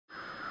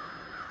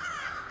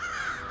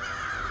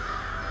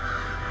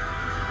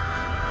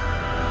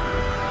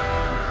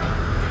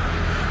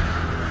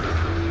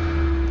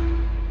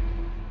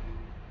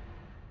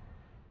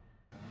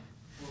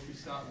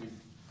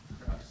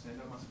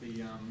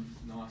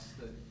past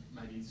that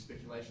maybe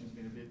speculation's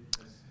been a bit,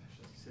 as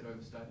you said,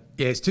 overstated?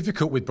 Yeah, it's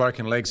difficult with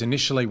broken legs.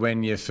 Initially,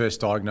 when you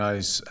first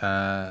diagnose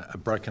a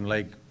broken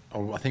leg,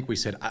 or I think we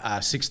said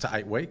 6 to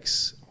 8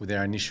 weeks with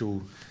our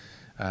initial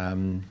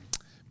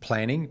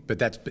planning,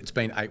 but it's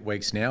been 8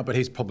 weeks now. But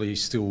he's probably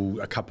still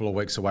a couple of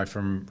weeks away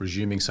from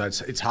resuming. So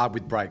it's hard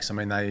with breaks. I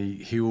mean, they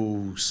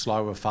heal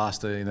slower,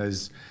 faster. You know,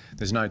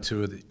 there's no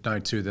two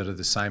that are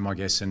the same, I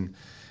guess. And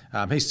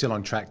he's still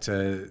on track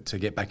to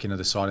get back into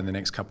the side in the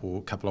next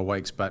couple of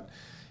weeks. But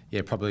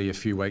yeah, probably a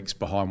few weeks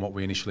behind what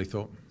we initially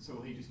thought. So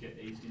will he just get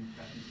eased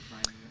back into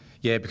training?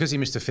 Yeah, because he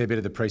missed a fair bit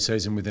of the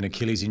pre-season with an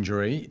Achilles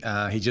injury,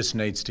 he just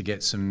needs to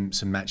get some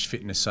match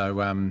fitness.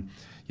 So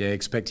yeah,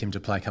 expect him to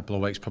play a couple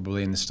of weeks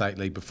probably in the State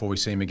League before we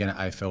see him again at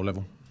AFL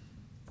level.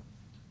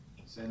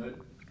 Sando,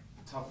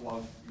 tough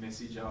love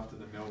message after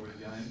the Melbourne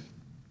game.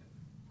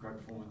 Great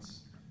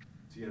performance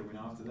to get a win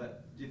after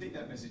that. Do you think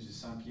that message has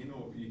sunk in,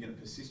 or are you going to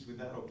persist with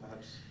that, or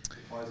perhaps the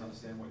players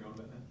understand what you're on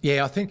about now?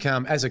 Yeah, I think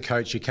as a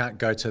coach, you can't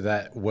go to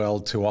that well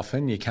too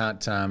often. You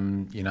can't,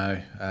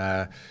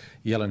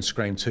 yell and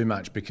scream too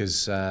much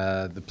because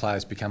the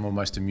players become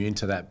almost immune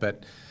to that.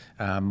 But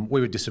we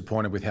were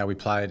disappointed with how we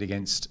played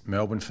against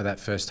Melbourne for that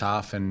first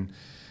half, and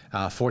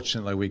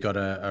fortunately we got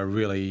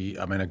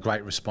a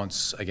great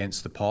response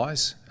against the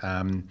Pies.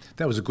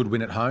 That was a good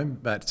win at home,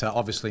 but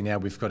obviously now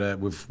we've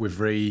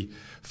refocused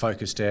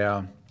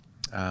our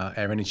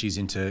energies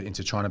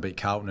into trying to beat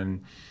Carlton,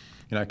 and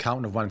you know,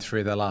 Carlton have won 3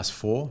 of their last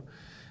 4.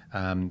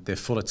 They're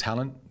full of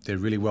talent. They're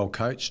really well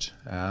coached.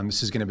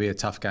 This is going to be a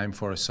tough game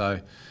for us. So,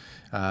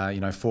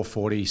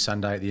 4:40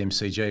 Sunday at the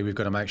MCG. We've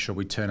got to make sure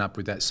we turn up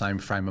with that same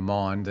frame of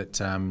mind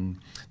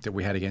that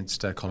we had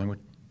against Collingwood.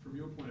 From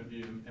your point of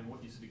view, and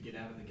what you sort of get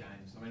out of the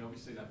games, I mean,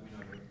 obviously that win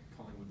over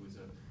Collingwood was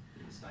a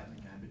bit of a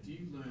statement game. But do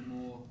you learn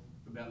more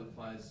about the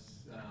players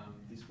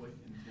this week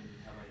in terms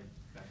of how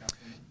they back up?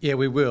 Yeah,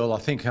 we will. I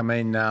think. I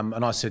mean,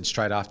 and I said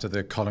straight after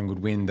the Collingwood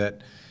win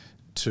that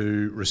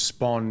to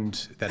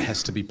respond, that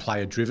has to be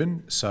player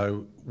driven.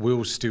 So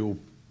we'll still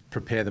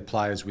prepare the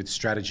players with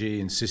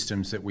strategy and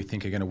systems that we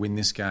think are going to win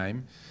this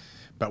game,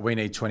 but we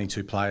need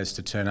 22 players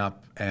to turn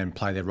up and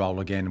play their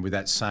role again with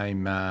that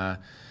same,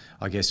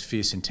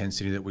 fierce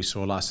intensity that we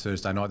saw last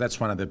Thursday night. That's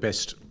one of the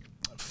best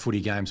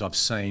footy games I've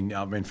seen.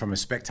 I mean, from a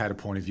spectator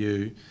point of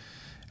view,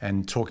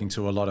 and talking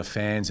to a lot of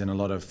fans and a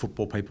lot of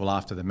football people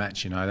after the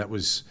match, you know, that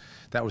was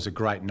a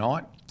great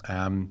night.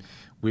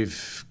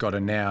 We've got to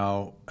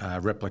now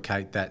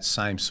replicate that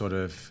same sort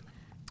of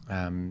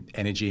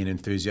energy and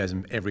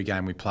enthusiasm every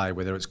game we play,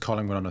 whether it's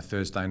Collingwood on a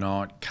Thursday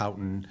night,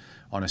 Carlton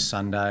on a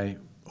Sunday,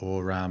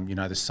 or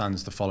the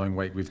Suns the following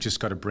week. We've just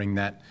got to bring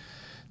that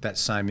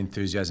same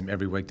enthusiasm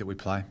every week that we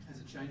play.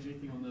 Has it changed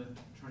anything on the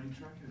training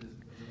track? Does it look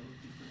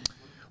different?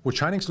 Well,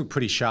 training's looked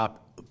pretty sharp.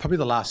 Probably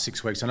the last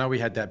 6 weeks. I know we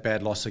had that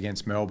bad loss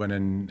against Melbourne,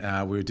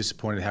 and we were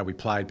disappointed how we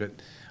played,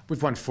 but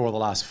we've won 4 of the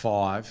last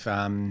 5.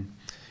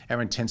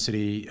 Our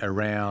intensity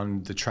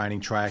around the training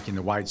track, in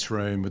the weights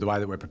room, with the way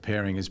that we're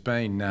preparing has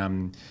been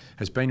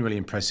really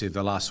impressive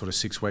the last sort of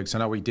 6 weeks. I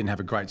know we didn't have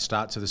a great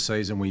start to the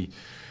season. We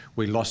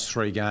lost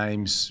 3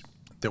 games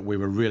that we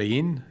were really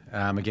in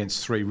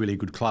against 3 really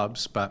good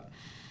clubs, but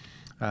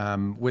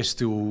we're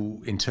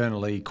still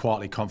internally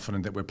quietly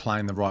confident that we're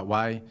playing the right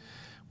way.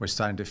 We're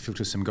starting to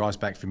filter some guys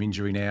back from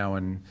injury now,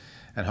 and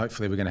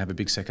hopefully we're going to have a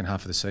big second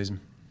half of the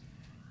season.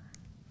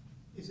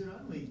 Is it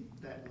only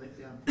that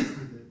letdown that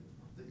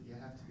you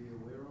have to be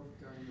aware of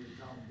going into the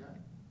Carlton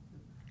game?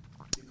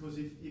 Because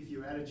if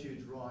your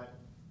attitude's right,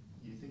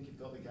 you think you've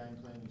got the game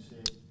plan you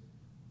said,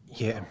 what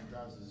Carlton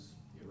does is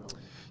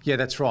irrelevant. Yeah,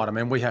 that's right. I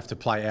mean, we have to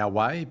play our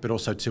way, but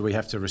also too we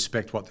have to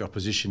respect what the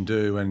opposition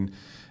do, and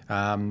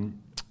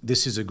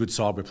this is a good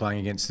side we're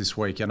playing against this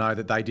week. I know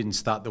that they didn't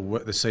start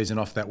the season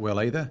off that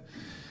well either,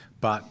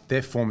 but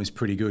their form is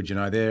pretty good. You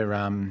know,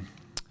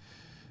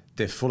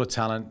 they're full of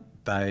talent.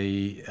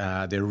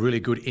 They're really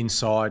good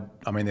inside.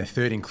 I mean, they're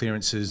 3rd in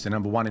clearances. They're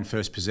number 1 in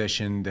first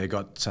possession. They've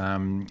got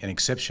an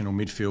exceptional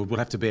midfield. We'll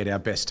have to be at our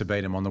best to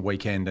beat them on the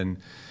weekend. And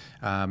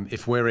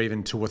if we're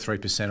even 2 or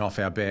 3% off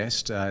our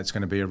best, it's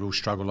going to be a real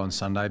struggle on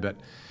Sunday. But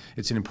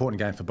it's an important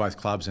game for both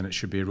clubs, and it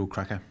should be a real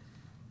cracker.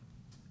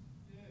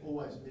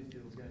 Always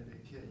midfield is going to be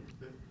key.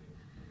 But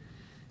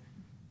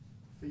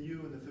for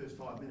you in the first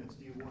 5 minutes,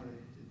 do you want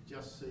to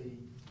just see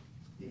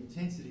the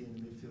intensity in the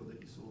midfield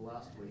that you saw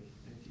last week?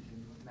 And if you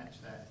can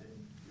match that, then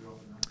you're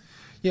off and running.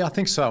 Yeah, I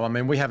think so. I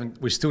mean,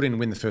 we still didn't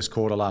win the first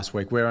quarter last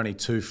week. We're only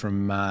 2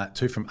 from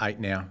 8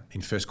 now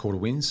in first quarter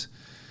wins.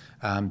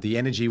 The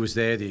energy was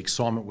there, the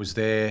excitement was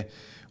there.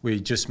 We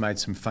just made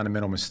some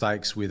fundamental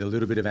mistakes with a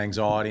little bit of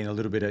anxiety and a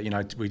little bit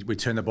of, we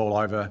turned the ball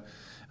over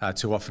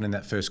too often in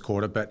that first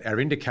quarter. But our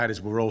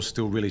indicators were all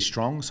still really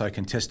strong. So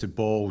contested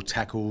ball,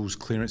 tackles,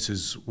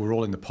 clearances were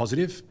all in the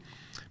positive,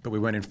 but we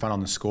weren't in front on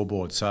the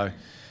scoreboard. So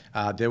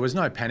there was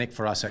no panic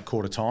for us at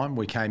quarter time.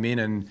 We came in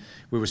and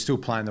we were still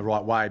playing the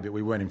right way, but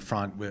we weren't in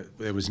front.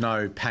 There was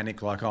no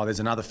panic like, oh,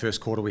 there's another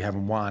first quarter we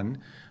haven't won.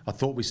 I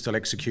thought we still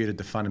executed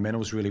the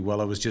fundamentals really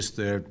well. It was just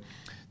the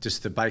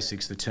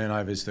basics, the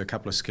turnovers, the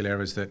couple of skill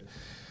errors that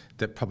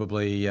that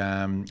probably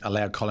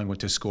allowed Collingwood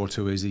to score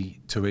too easily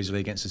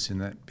against us in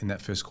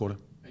that first quarter.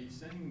 Are you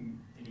seeing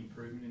any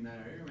improvement in that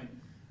area? I mean,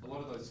 a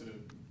lot of those sort of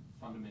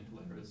fundamental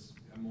errors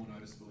are more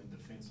noticeable in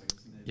defence, I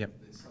guess, and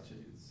there's such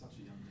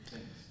a young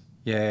defence.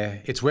 Yeah,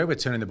 it's where we're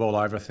turning the ball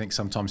over, I think,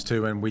 sometimes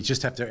too, and we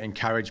just have to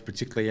encourage,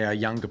 particularly our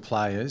younger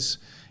players.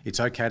 It's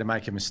okay to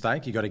make a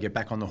mistake. You've got to get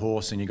back on the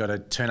horse and you've got to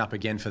turn up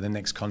again for the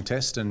next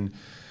contest. And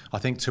I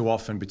think too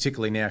often,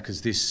 particularly now,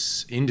 because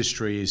this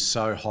industry is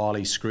so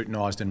highly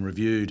scrutinised and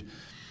reviewed,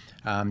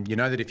 you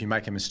know that if you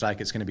make a mistake,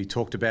 it's going to be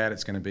talked about,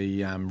 it's going to be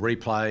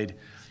replayed.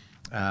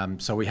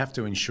 So we have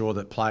to ensure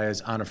that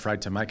players aren't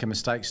afraid to make a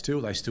mistake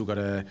still. They still got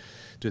to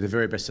do the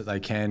very best that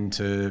they can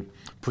to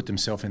put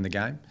themselves in the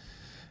game.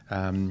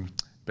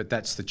 But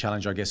that's the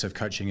challenge, I guess, of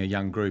coaching a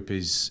young group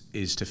is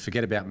to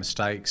forget about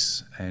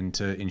mistakes and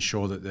to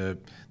ensure that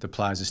the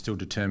players are still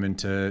determined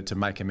to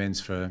make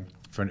amends for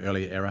an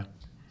earlier error.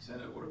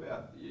 Sandra, what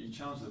about, you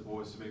challenge the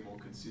boys to be more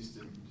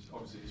consistent,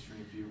 obviously to string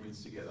a few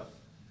wins together.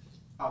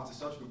 After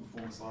such a good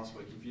performance last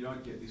week, if you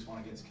don't get this one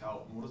against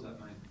Carlton, what does that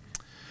mean?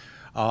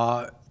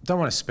 Don't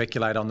want to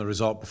speculate on the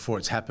result before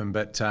it's happened,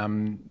 but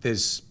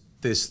there's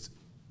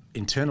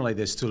internally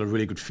there's still a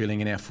really good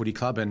feeling in our footy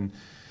club, and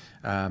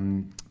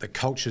the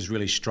culture's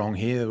really strong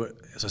here.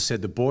 As I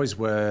said, the boys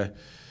were,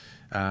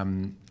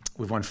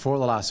 we've won 4 of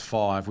the last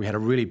 5. We had a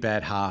really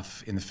bad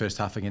half in the first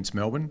half against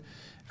Melbourne.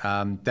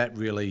 That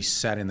really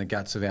sat in the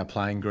guts of our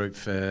playing group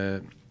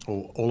or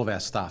all of our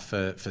staff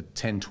for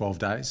 10, 12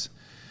 days.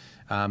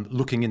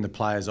 Looking in the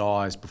players'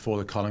 eyes before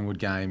the Collingwood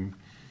game,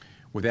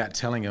 without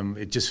telling them,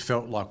 it just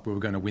felt like we were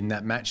going to win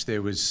that match.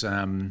 There was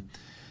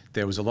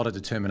a lot of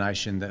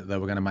determination that they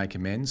were going to make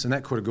amends, and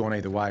that could have gone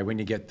either way. When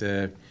you get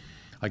the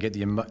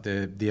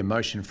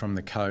emotion from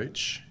the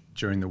coach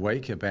during the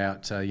week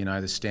about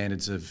the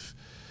standards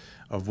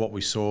of what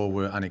we saw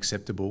were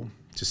unacceptable.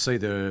 To see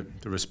the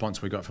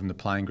response we got from the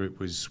playing group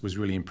was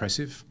really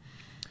impressive,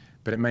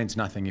 but it means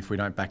nothing if we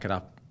don't back it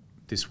up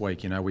this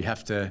week.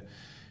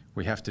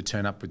 We have to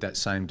turn up with that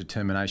same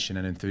determination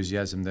and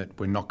enthusiasm that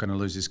we're not going to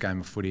lose this game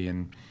of footy,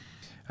 and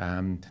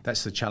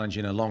that's the challenge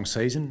in a long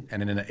season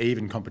and in an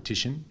even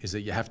competition, is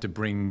that you have to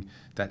bring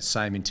that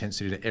same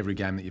intensity to every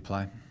game that you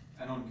play.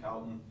 And on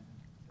Carlton,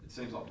 it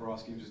seems like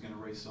Bryce Gibbs is going to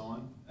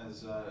re-sign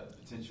as a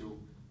potential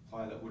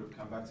player that would have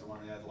come back to one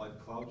of the Adelaide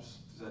clubs.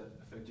 Does that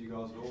affect you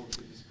guys at all?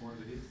 Are you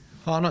disappointed it is?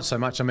 Oh, not so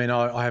much. I mean,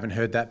 I haven't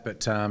heard that,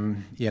 but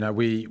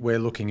we're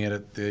looking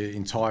at the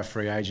entire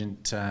free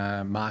agent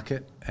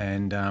market,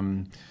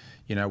 and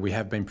we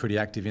have been pretty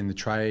active in the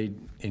trade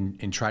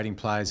in trading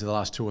players in the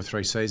last 2 or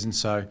 3 seasons.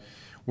 So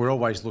we're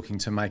always looking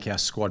to make our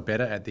squad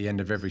better at the end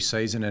of every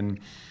season, and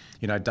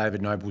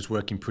David Noble's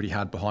working pretty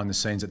hard behind the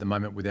scenes at the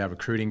moment with our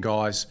recruiting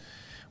guys.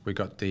 We've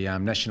got the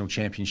national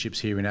championships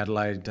here in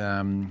Adelaide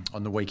on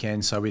the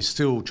weekend, so we're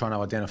still trying to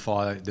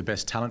identify the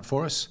best talent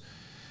for us.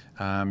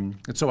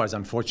 It's always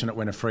unfortunate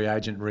when a free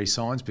agent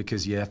re-signs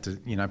because you have to,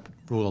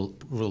 rule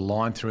a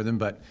line through them.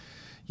 But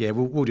yeah,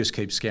 we'll just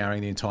keep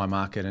scouring the entire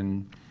market,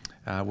 and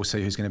we'll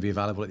see who's going to be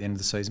available at the end of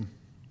the season.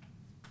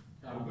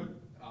 I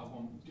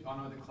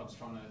know the club's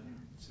trying to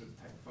sort of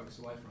take the focus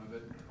away from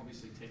it, but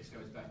obviously Tex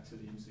goes back to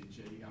the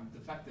MCG. The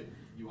fact that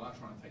you are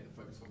trying to take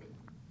the focus of it,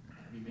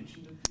 have you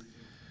mentioned it?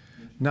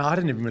 No, I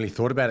didn't even really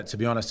thought about it, to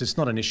be honest. It's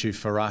not an issue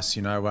for us.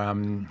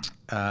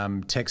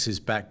 Tex is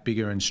back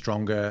bigger and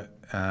stronger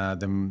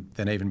than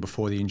even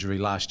before the injury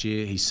last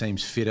year. He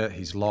seems fitter,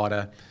 he's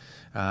lighter.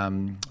 I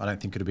don't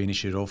think it'll be an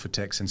issue at all for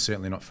Tex, and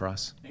certainly not for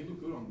us. He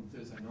looked good on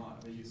Thursday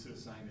night. Are you sort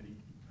of saying that he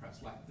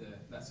perhaps lacked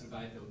that sort of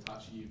AFL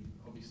touch you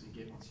obviously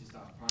get once you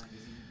start playing?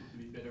 Does he look to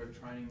be better at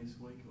training this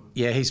week? Or?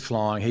 Yeah, he's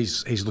flying.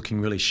 He's looking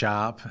really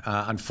sharp.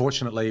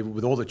 Unfortunately,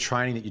 with all the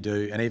training that you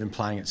do, and even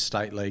playing at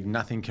State League,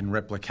 nothing can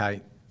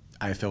replicate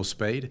AFL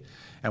speed,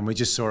 and we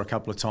just saw a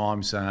couple of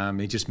times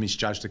he just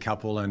misjudged a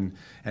couple, and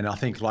I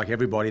think, like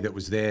everybody that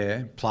was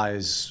there,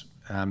 players,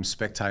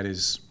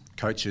 spectators,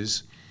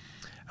 coaches,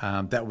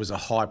 that was a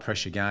high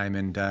pressure game,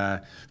 and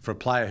for a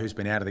player who's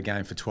been out of the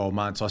game for 12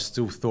 months, I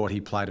still thought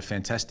he played a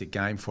fantastic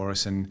game for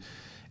us, and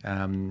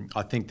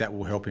I think that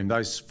will help him.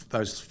 Those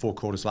 4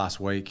 quarters last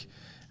week,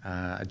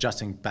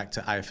 adjusting back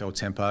to AFL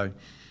tempo,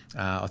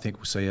 I think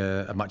we'll see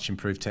a much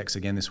improved Tex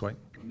again this week.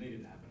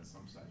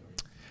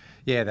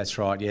 Yeah, that's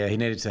right. Yeah, he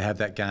needed to have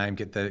that game,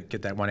 get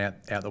that one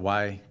out the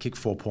way, kick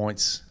 4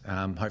 points.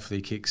 Hopefully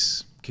he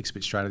kicks a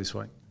bit straighter this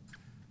week.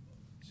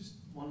 Just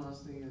one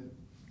last thing.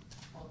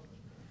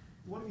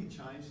 What have you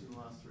changed in the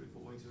last 3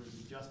 or 4 weeks, or is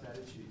it just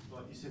attitude?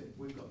 Like you said,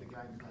 we've got the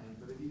game plan,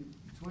 but have you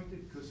tweaked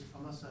it? Because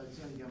I must say, it's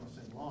the only game I've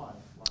seen live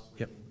last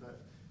weekend,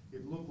 but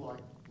it looked like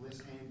less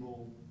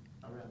handball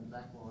around the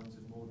back lines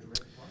and more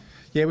direct play.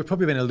 Yeah, we've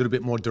probably been a little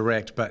bit more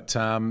direct, but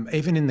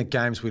even in the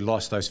games we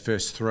lost, those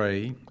first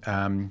 3,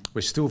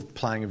 we're still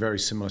playing a very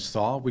similar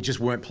style. We just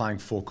weren't playing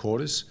 4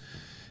 quarters.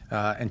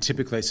 And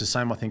typically it's the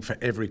same, I think, for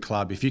every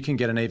club. If you can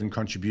get an even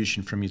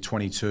contribution from your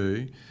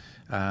 22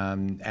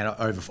 and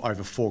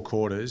over 4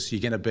 quarters, you're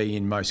going to be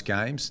in most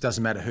games. It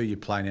doesn't matter who you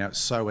play now, it's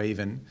so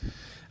even.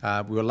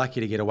 We were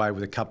lucky to get away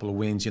with a couple of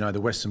wins. The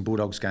Western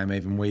Bulldogs game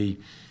even, we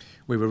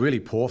we were really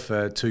poor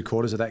for 2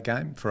 quarters of that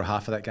game, for a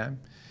half of that game,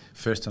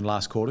 first and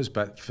last quarters.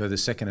 But for the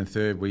second and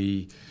third,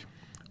 we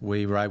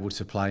were able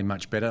to play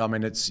much better. I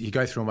mean, you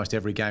go through almost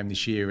every game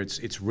this year.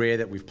 It's rare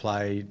that we've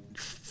played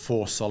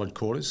 4 solid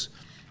quarters.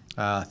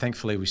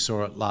 Thankfully, we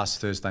saw it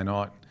last Thursday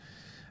night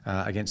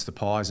against the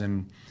Pies,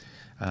 and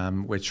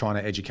we're trying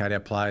to educate our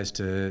players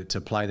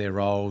to play their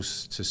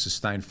roles, to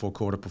sustain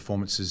 4-quarter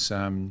performances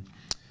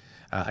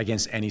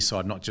against any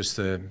side, not just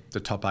the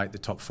top 8, the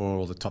top 4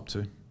 or the top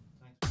 2.